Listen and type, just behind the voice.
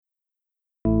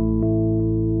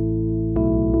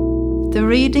The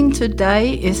reading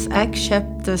today is Acts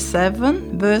chapter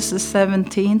 7, verses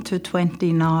 17 to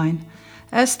 29.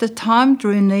 As the time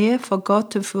drew near for God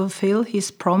to fulfill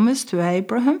his promise to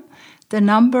Abraham, the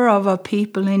number of our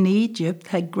people in Egypt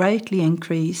had greatly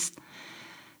increased.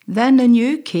 Then a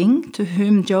new king, to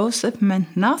whom Joseph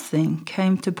meant nothing,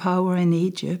 came to power in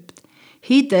Egypt.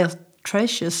 He dealt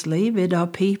treacherously with our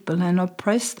people and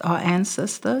oppressed our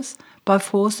ancestors by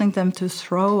forcing them to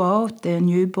throw out their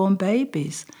newborn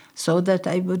babies so that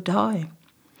they would die.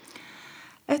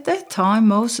 At that time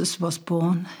Moses was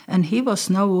born, and he was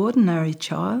no ordinary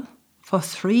child. For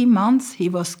 3 months he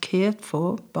was cared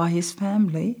for by his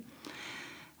family.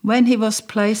 When he was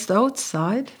placed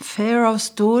outside, Pharaoh's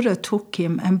daughter took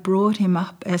him and brought him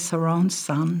up as her own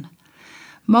son.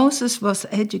 Moses was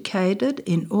educated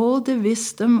in all the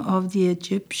wisdom of the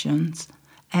Egyptians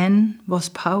and was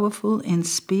powerful in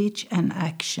speech and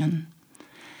action.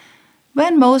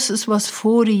 When Moses was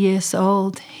 40 years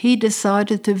old, he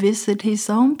decided to visit his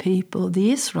own people,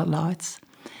 the Israelites.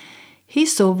 He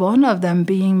saw one of them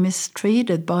being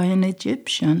mistreated by an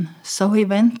Egyptian, so he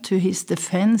went to his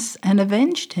defense and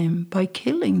avenged him by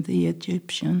killing the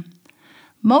Egyptian.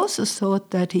 Moses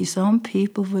thought that his own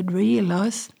people would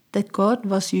realize that God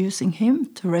was using him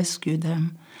to rescue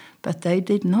them, but they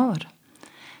did not.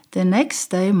 The next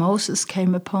day Moses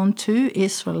came upon 2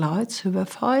 Israelites who were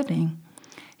fighting.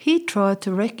 He tried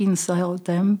to reconcile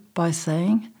them by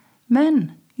saying,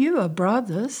 "Men, you are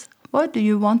brothers. Why do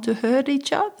you want to hurt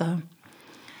each other?"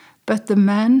 But the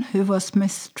man who was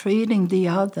mistreating the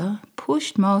other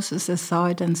pushed Moses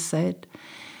aside and said,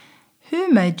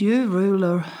 "Who made you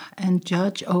ruler and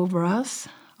judge over us?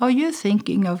 Are you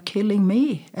thinking of killing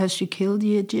me as you killed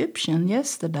the Egyptian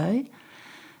yesterday?"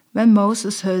 When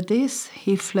Moses heard this,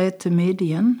 he fled to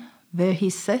Midian, where he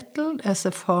settled as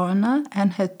a foreigner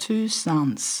and had 2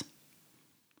 sons.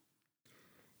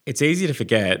 It's easy to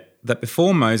forget that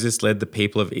before Moses led the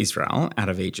people of Israel out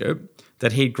of Egypt,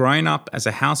 that he'd grown up as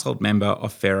a household member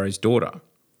of Pharaoh's daughter.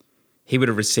 He would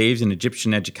have received an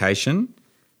Egyptian education,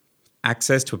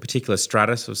 access to a particular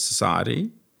stratus of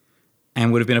society,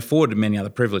 and would have been afforded many other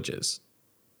privileges.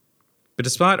 But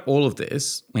despite all of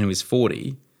this, when he was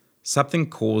 40, something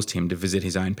caused him to visit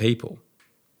his own people.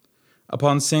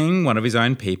 Upon seeing one of his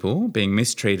own people being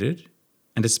mistreated,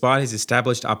 and despite his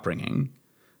established upbringing,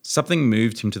 something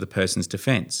moved him to the person's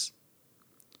defence.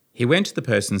 He went to the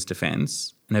person's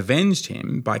defence and avenged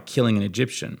him by killing an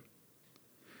Egyptian.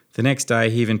 The next day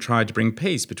he even tried to bring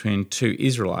peace between 2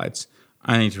 Israelites,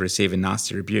 only to receive a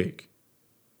nasty rebuke.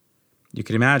 You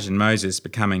could imagine Moses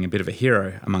becoming a bit of a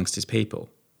hero amongst his people.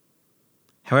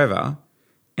 However,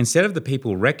 instead of the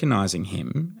people recognising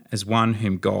him as one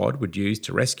whom God would use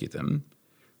to rescue them,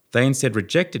 they instead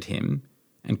rejected him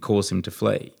and caused him to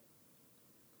flee.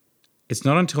 It's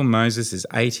not until Moses is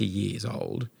 80 years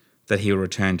old that he will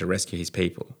return to rescue his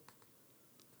people.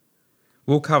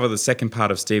 We'll cover the second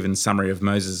part of Stephen's summary of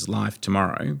Moses' life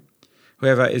tomorrow.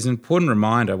 However, it's an important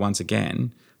reminder once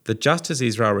again that just as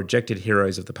Israel rejected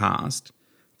heroes of the past,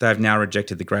 they have now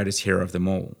rejected the greatest hero of them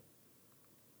all.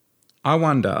 I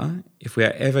wonder if we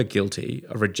are ever guilty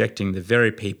of rejecting the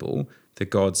very people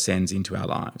that God sends into our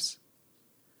lives.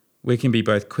 We can be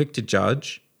both quick to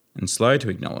judge and slow to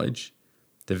acknowledge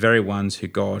the very ones who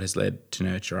God has led to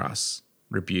nurture us,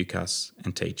 rebuke us,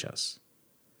 and teach us.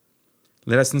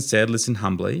 Let us instead listen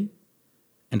humbly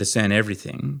and discern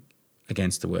everything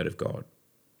against the word of God.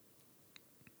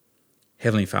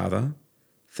 Heavenly Father,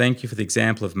 thank you for the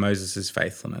example of Moses'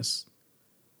 faithfulness.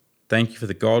 Thank you for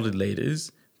the godly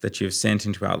leaders that you have sent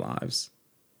into our lives.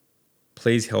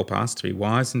 Please help us to be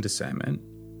wise in discernment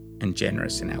and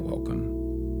generous in our welcome.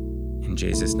 In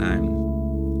Jesus' name,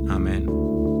 Amen.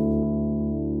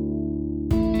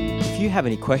 If you have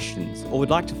any questions or would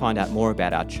like to find out more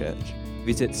about our church,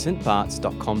 visit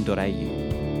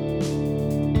stbarts.com.au.